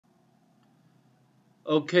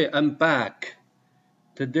Okay, I'm back.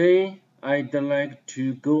 Today, I'd like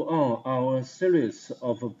to go on our series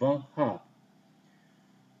of Vulnhub.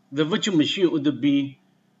 The virtual machine would be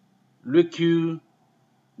ridiculously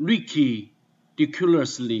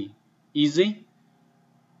easy.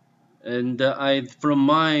 And from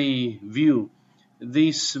my view,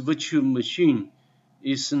 this virtual machine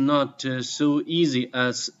is not so easy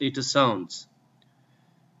as it sounds.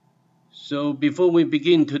 So before we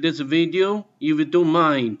begin today's video, if you don't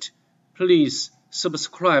mind, please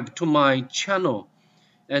subscribe to my channel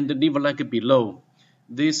and leave a like below.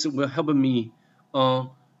 This will help me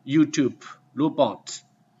on YouTube robot.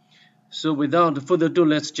 So without further ado,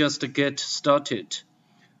 let's just get started.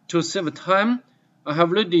 To save time, I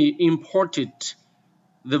have already imported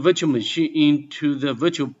the virtual machine into the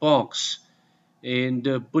virtual box and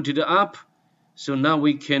boot it up. So now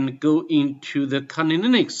we can go into the Kali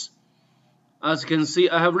Linux. As you can see,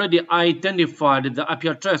 I have already identified the IP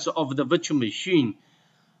address of the virtual machine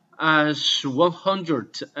as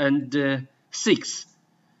 106.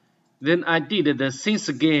 Then I did the scene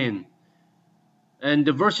scan and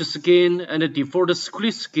the version scan and the default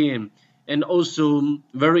script scan, and also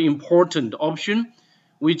very important option,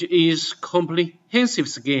 which is comprehensive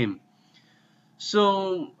scan.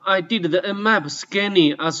 So I did the nmap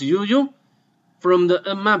scanning as usual. From the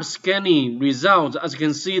nmap scanning results, as you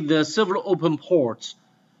can see, there are several open ports.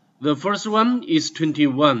 The first one is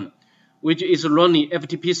 21, which is running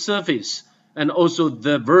FTP service, and also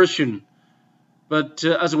the version. But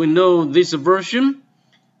as we know, this version,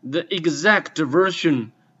 the exact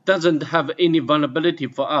version, doesn't have any vulnerability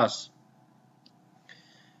for us.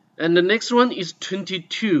 And the next one is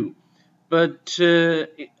 22, but the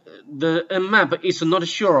nmap is not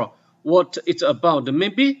sure what it's about.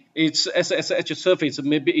 Maybe it's SSH service,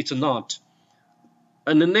 maybe it's not.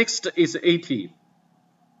 And the next is 80,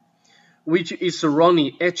 which is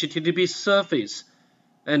running HTTP service,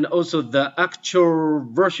 and also the actual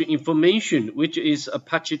version information, which is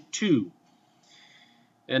Apache 2.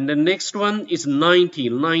 And the next one is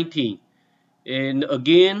 90, and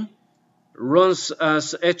again runs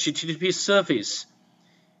as HTTP service.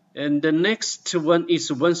 And the next one is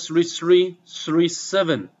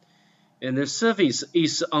 133.37. and the service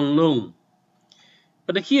is unknown.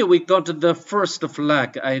 But here we got the first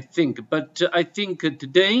flag, I think. But I think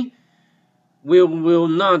today we will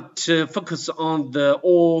not focus on the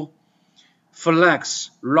all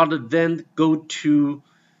flags, rather than go to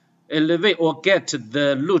elevate or get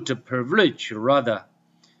the root privilege rather.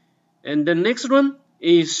 And the next one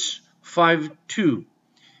is 52,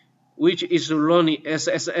 which is running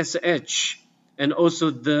SSH and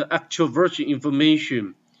also the actual version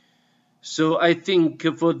information. So I think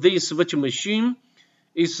for this virtual machine,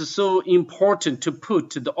 it's so important to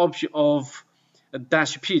put the option of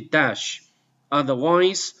 -p-.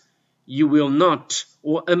 Otherwise, you will not,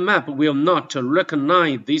 or nmap will not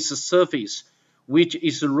recognize this service, which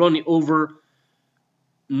is running over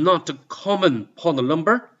not a common port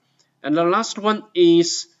number. And the last one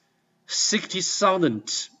is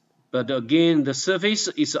 60,000, but again, the service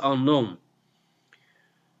is unknown.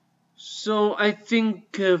 So I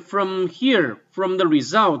think from here, from the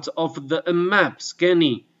result of the nmap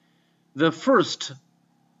scanning, the first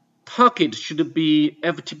target should be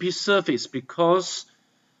FTP service, because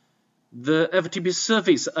the FTP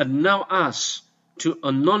service allows us to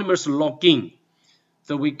anonymous login.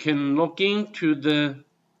 So we can log in to the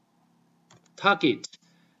target,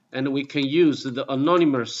 and we can use the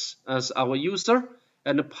anonymous as our user,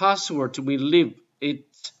 and the password we leave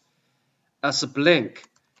it as blank.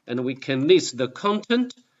 And we can list the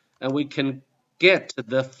content, and we can get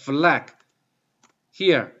the flag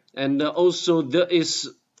here. And also there is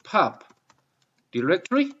pub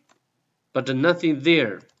directory, but nothing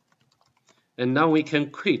there. And now we can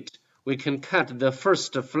quit. We can cut the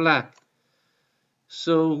first flag.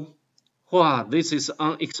 So, wow, this is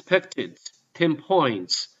unexpected. 10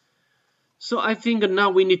 points. So I think now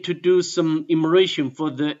we need to do some enumeration for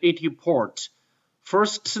the 80 port.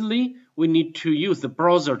 Firstly, we need to use the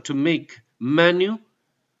browser to make manual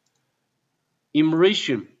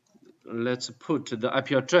enumeration. Let's put the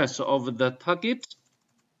IP address of the target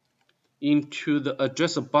into the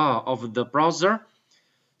address bar of the browser.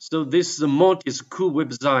 So this is a Mortis cool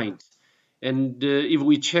website. And if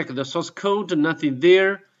we check the source code, nothing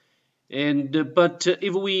there. And but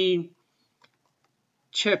if we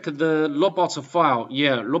check the robots file,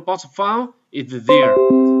 yeah, robots file is there.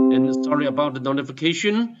 And sorry about the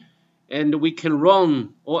notification. And we can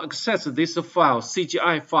run or access this file,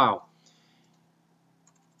 CGI file.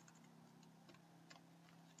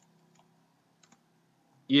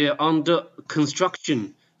 Yeah, under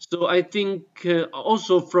construction. So I think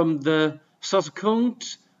also from the source code,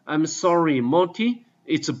 I'm sorry, Monty,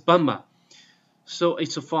 it's a bummer. So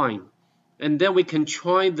it's fine. And then we can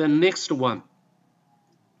try the next one.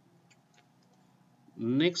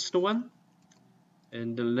 Next one.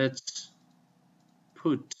 And let's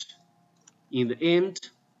put in the end.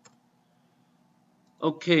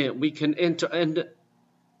 Okay, we can enter an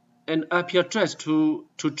IP address to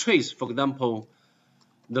trace, for example,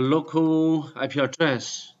 the local IP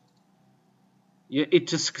address. Yeah, it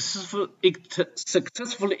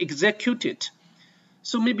successfully executed.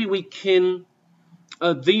 So maybe we can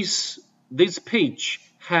this page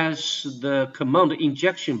has the command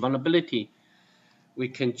injection vulnerability. We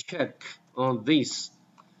can check on this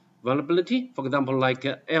vulnerability, for example, like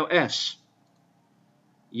ls.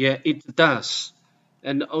 Yeah, it does.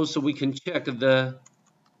 And also we can check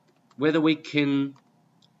whether we can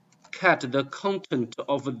cut the content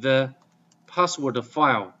of the password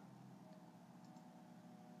file,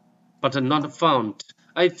 but not found.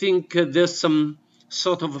 I think there's some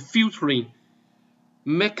sort of filtering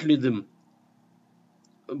mechanism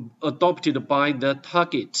adopted by the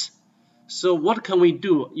target. So what can we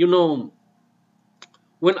do? You know,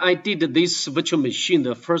 when I did this virtual machine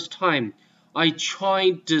the first time, I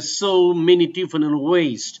tried so many different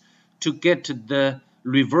ways to get the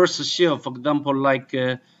reverse shell. For example, like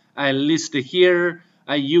I list here,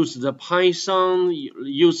 I use the Python,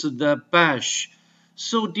 use the Bash,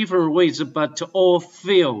 so different ways, but all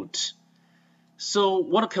failed. So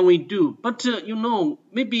what can we do? But you know,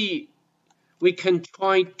 maybe we can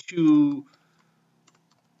try to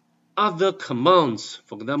other commands.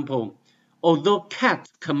 For example, although cat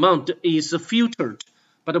command is filtered,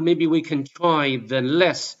 but maybe we can try the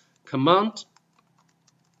less command.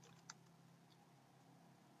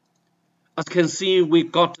 As you can see, we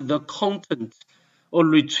got the content or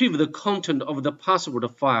retrieve the content of the password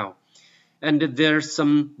file. And there's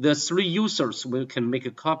the 3 users we can make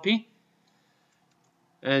a copy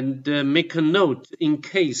and make a note in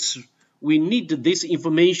case we need this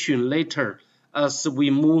information later as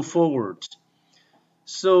we move forward.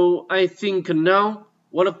 So I think now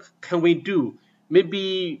what can we do?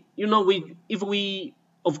 Maybe, you know,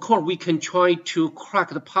 of course we can try to crack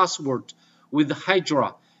the password with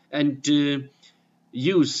Hydra and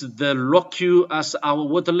use the RockQ as our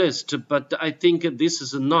word list, but I think this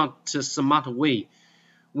is not a smart way.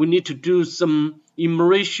 We need to do some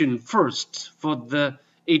immersion first for the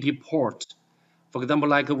 80 port. For example,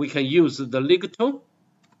 like we can use the Ligato.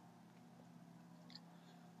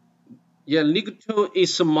 Yeah, Ligato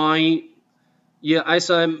is as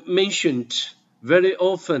I mentioned very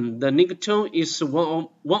often, the Ligato is one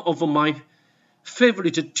of my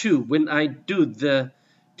favorite tool when I do the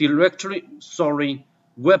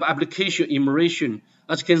web application immersion.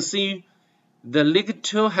 As you can see, the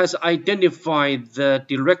Ligato has identified the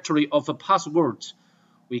directory of a password.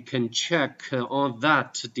 We can check on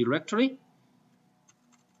that directory.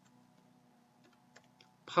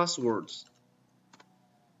 Passwords.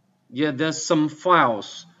 Yeah, there's some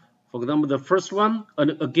files. For example, the first one,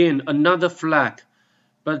 and again, another flag.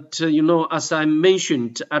 But you know, as I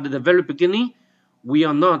mentioned at the very beginning, we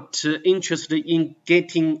are not interested in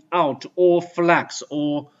getting out all flags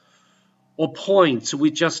or points.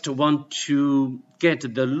 We just want to get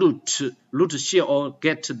the root share or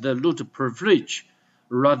get the root privilege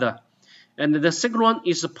rather. And the second one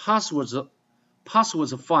is a passwords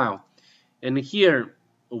file. And here,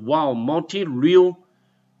 wow, multi-real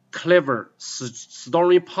clever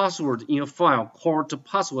storing password in a file called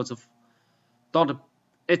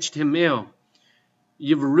passwords.html.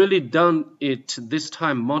 You've really done it this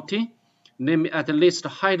time, Monty. Let me at least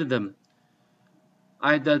hide them.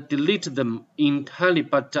 I'd delete them entirely,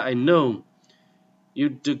 but I know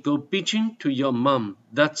you'd go bitching to your mom.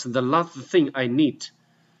 That's the last thing I need.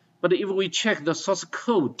 But if we check the source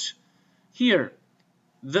code, here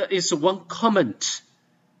there is one comment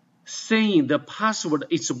saying the password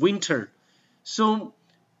is winter. So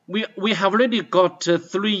we have already got 3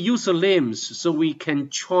 usernames, so we can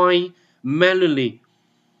try manually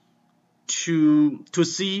to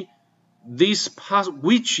see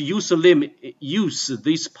which username use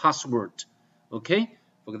this password. Okay,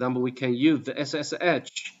 for example, we can use the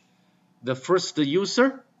SSH. The first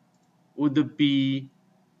user would be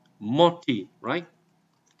Monty, right?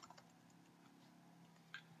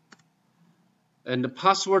 And the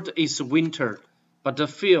password is winter, but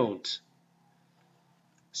failed.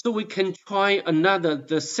 So we can try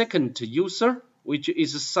the second user, which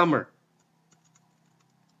is summer.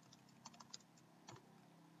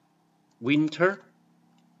 Winter.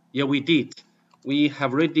 Yeah, we did. We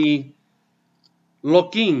have already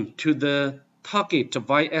logged in to the target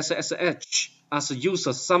YSSH as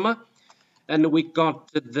user summer, and we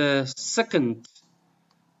got the second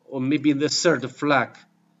or maybe the third flag.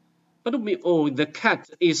 But the cat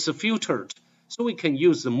is filtered, so we can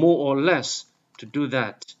use more or less to do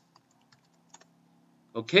that.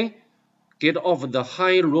 Okay, get off the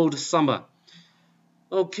high road summer.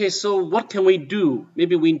 Okay, so what can we do?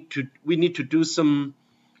 Maybe we need to do some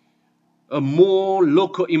more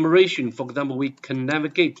local enumeration. For example, we can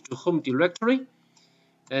navigate to home directory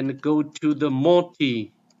and go to the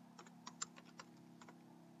multi.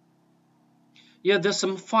 Yeah, there's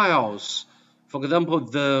some files. For example,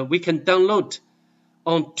 we can download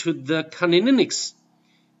onto the Kali Linux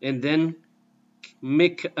and then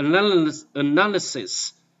make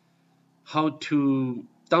analysis. How to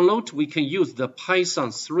download? We can use the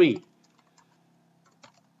Python 3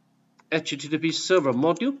 HTTP server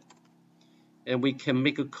module, and we can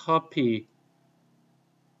make a copy,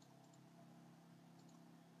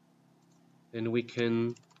 and we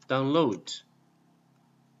can download.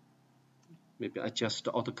 Maybe I just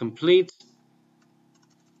autocomplete.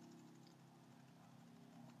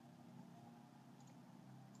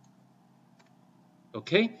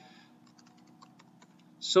 Okay,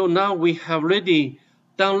 so now we have already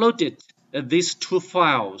downloaded these two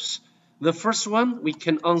files. The first one we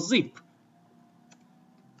can unzip,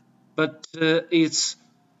 but it's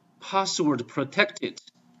password protected,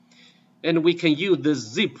 and we can use the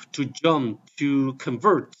zip to jump to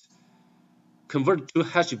convert to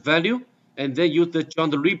hash value, and then use the John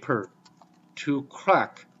the Ripper to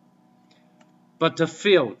crack. But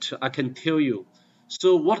failed, I can tell you.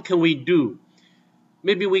 So what can we do?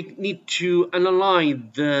 Maybe we need to analyze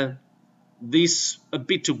this a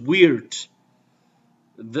bit weird,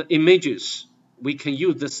 the images. We can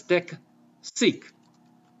use the stack seek.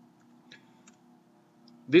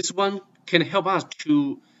 This one can help us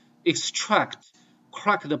to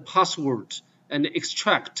crack the password and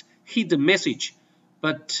extract hidden message,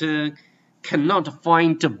 but cannot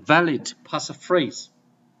find a valid passphrase.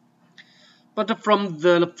 But from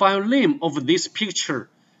the file name of this picture,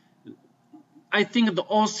 I think the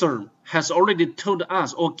author has already told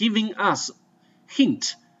us or giving us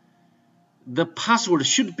hint. The password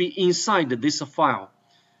should be inside this file.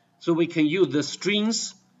 So we can use the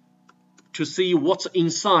strings to see what's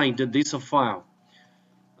inside this file.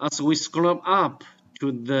 As we scroll up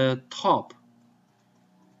to the top,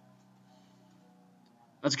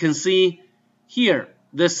 as you can see here,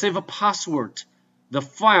 the save password, the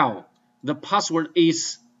file, the password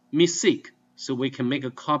is missing. So we can make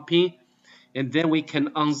a copy, and then we can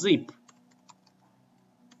unzip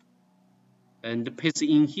and paste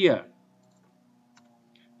in here.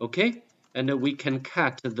 Okay, and we can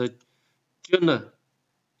cut the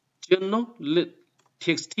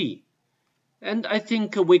journal.txt. And I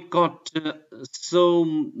think we got so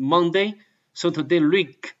Monday. So today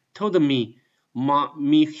Rick told me my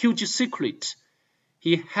huge secret.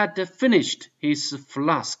 He had finished his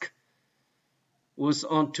flask, was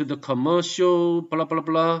on to the commercial, blah blah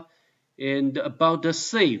blah, and about the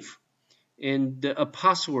save and a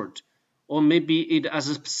password, or maybe it as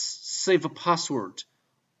a save password,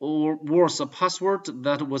 or worse, a password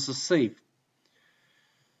that was a save.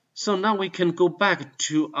 So now we can go back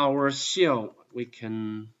to our shell. We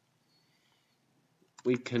can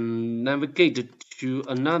navigate to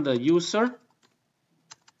another user.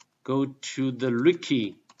 Go to the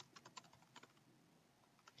Ricky.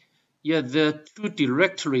 Yeah, the two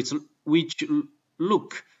directories which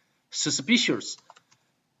look suspicious.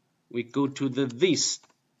 We go to this.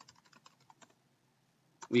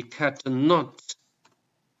 We cut not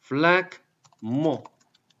flag more.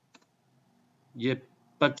 Yeah,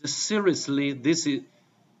 but seriously, this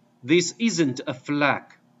isn't a flag.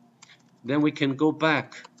 Then we can go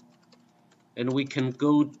back, and we can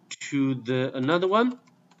go to the another one.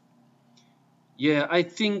 Yeah, I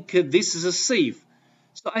think this is a save.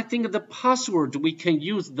 So I think the password, we can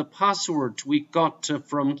use the password we got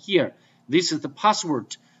from here. This is the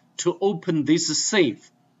password to open this save.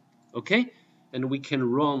 Okay, and we can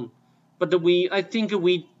run. But I think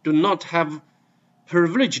we do not have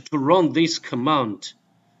privilege to run this command.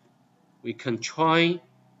 We can try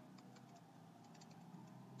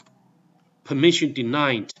permission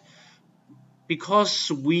denied,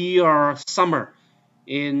 because we are summer,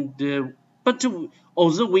 and but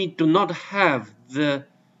although we do not have the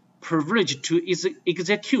privilege to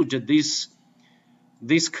execute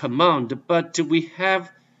this command, but we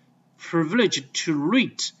have privilege to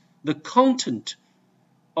read the content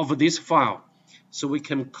of this file. So we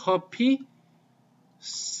can copy,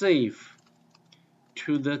 save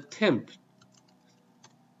to the temp,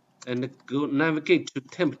 and go navigate to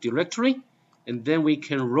temp directory, and then we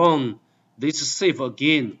can run this save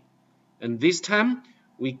again, and this time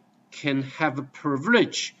we can have a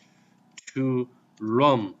privilege to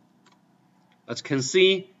run. As you can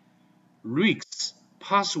see, Rick's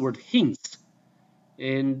password hints,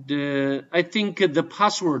 and I think the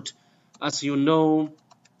password, as you know,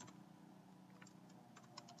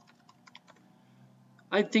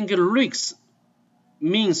 I think Rick's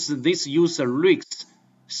means this user Rick's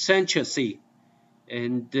Sanchez,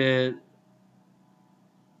 and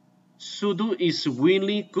sudo is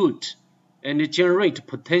really good and generate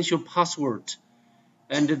potential password,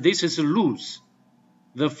 and this is loose.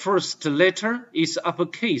 The first letter is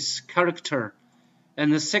uppercase character,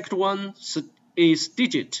 and the second one is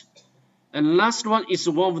digit, and last one is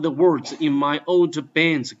one of the words in my old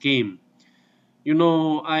band's game. You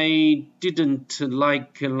know, I didn't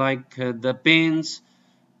like the bands,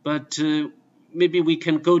 but maybe we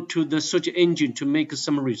can go to the search engine to make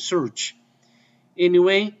some research.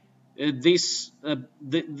 Anyway,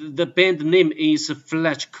 the band name is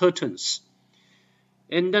Flash Curtains.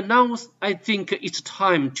 And now I think it's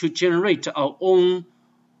time to generate our own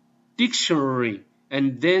dictionary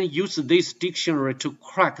and then use this dictionary to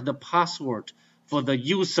crack the password for the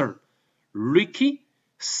user Ricky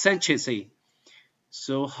Sanchez.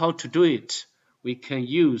 So how to do it? We can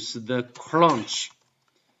use the crunch.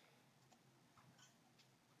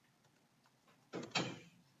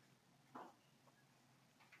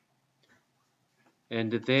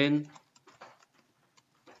 And then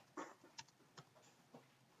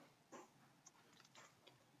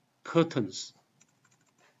curtains.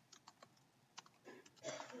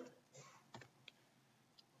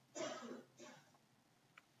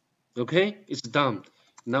 Okay, it's done.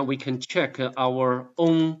 Now we can check our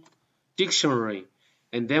own dictionary,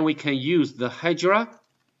 and then we can use the Hydra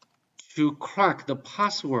to crack the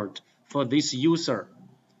password for this user.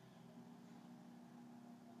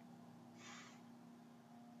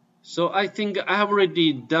 So I think I have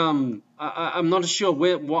already done. I'm not sure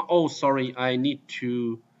where. Oh, sorry. I need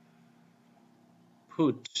to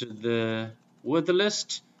put the word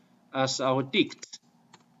list as our dict.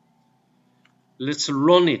 Let's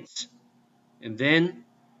run it, and then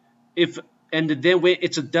when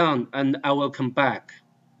it's done, and I will come back.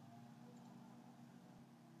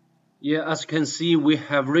 Yeah, as you can see, we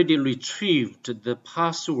have already retrieved the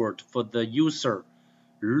password for the user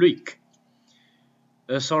Rick.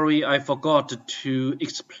 Sorry, I forgot to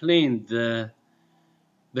explain the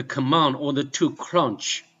command or the to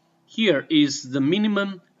crunch. Here is the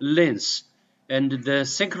minimum length, and the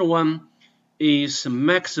second one is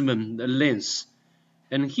maximum length.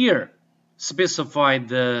 And here specify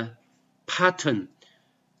the pattern.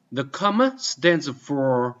 The comma stands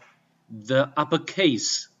for the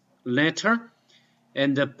uppercase letter,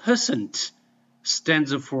 and the %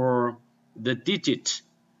 stands for the digit.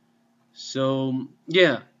 So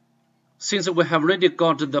yeah, since we have already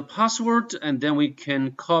got the password, and then we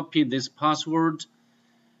can copy this password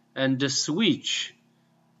and switch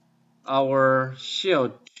our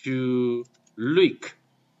shell to Rick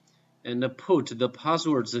and put the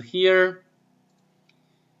passwords here.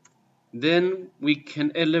 Then we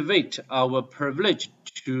can elevate our privilege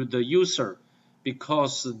to the user,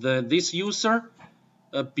 because this user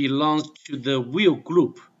belongs to the wheel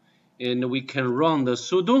group, and we can run the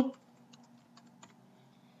sudo,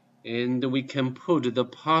 and we can put the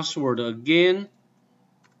password again.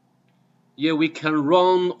 Yeah, we can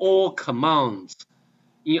run all commands.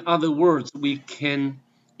 In other words, we can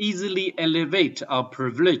easily elevate our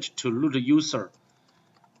privilege to root user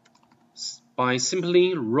by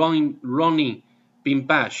simply running bin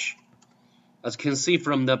bash. As you can see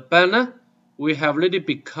from the banner, we have already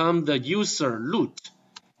become the user root,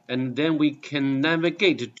 and then we can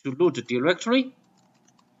navigate to root directory.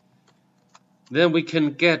 Then we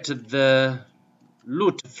can get the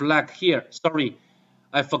root flag here. Sorry,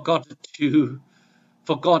 I forgot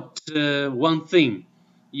one thing.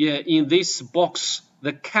 Yeah, in this box,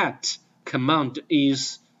 the cat command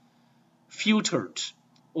is filtered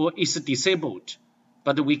or is disabled,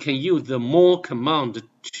 but we can use the more command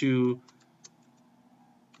to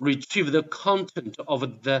retrieve the content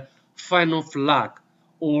of the final flag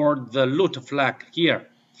or the root flag here.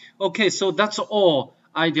 Okay, so that's all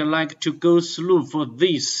I'd like to go through for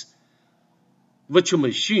this virtual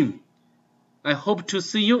machine. I hope to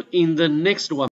see you in the next one.